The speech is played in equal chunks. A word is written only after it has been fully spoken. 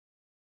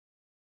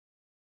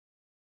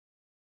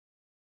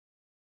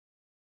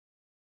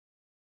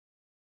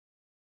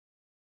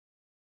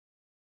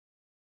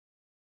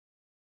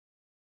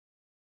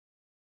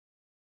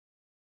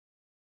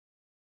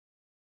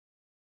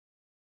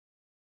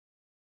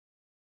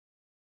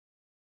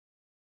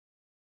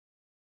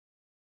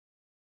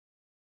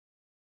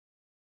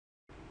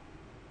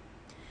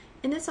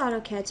In this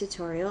AutoCAD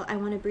tutorial, I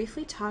want to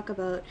briefly talk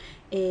about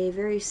a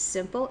very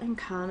simple and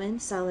common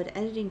solid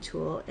editing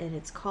tool, and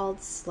it's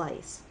called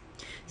Slice.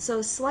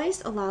 So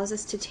Slice allows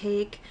us to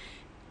take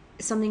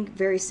something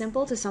very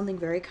simple to something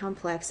very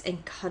complex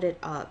and cut it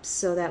up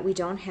so that we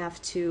don't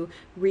have to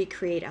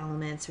recreate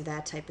elements or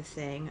that type of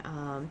thing.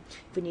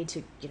 If we need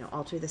to,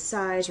 alter the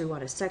size or we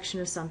want a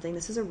section of something,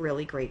 this is a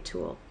really great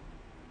tool.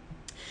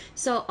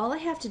 So all I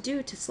have to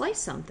do to slice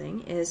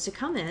something is to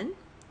come in,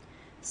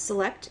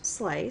 select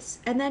slice,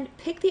 and then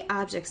pick the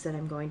objects that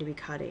I'm going to be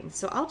cutting.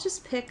 So I'll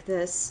just pick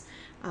this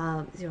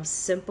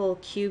simple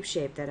cube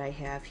shape that I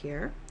have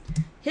here,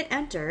 hit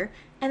enter,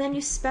 and then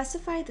you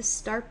specify the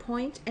start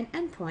point and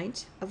end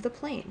point of the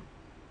plane.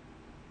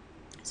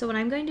 So what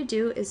I'm going to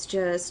do is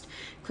just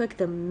click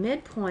the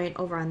midpoint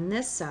over on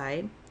this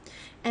side,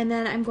 and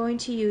then I'm going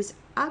to use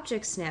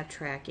object snap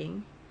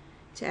tracking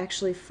to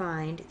actually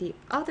find the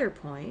other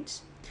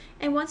point.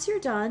 And once you're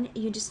done,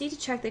 you just need to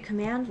check the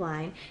command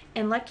line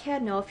and let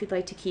CAD know if you'd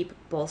like to keep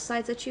both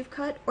sides that you've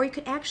cut, or you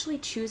could actually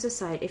choose a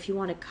side if you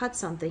want to cut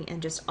something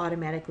and just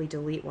automatically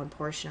delete one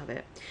portion of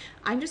it.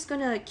 I'm just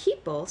going to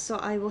keep both, so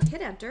I will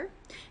hit enter,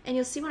 and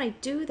you'll see when I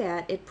do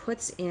that, it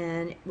puts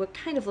in what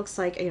kind of looks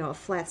like a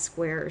flat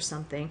square or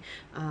something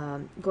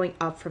going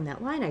up from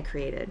that line I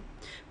created.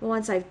 Well,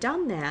 once I've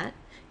done that,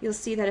 you'll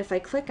see that if I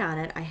click on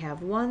it, I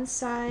have one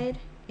side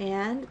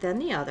and then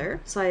the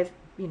other. So I've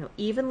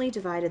evenly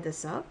divided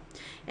this up,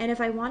 and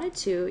if I wanted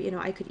to,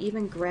 I could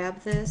even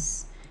grab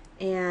this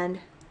and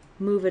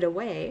move it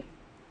away,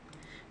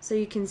 so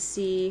you can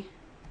see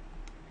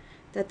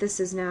that this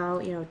is now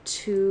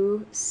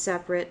two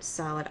separate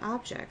solid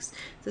objects.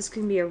 This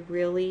can be a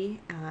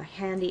really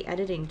handy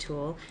editing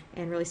tool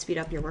and really speed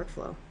up your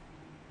workflow.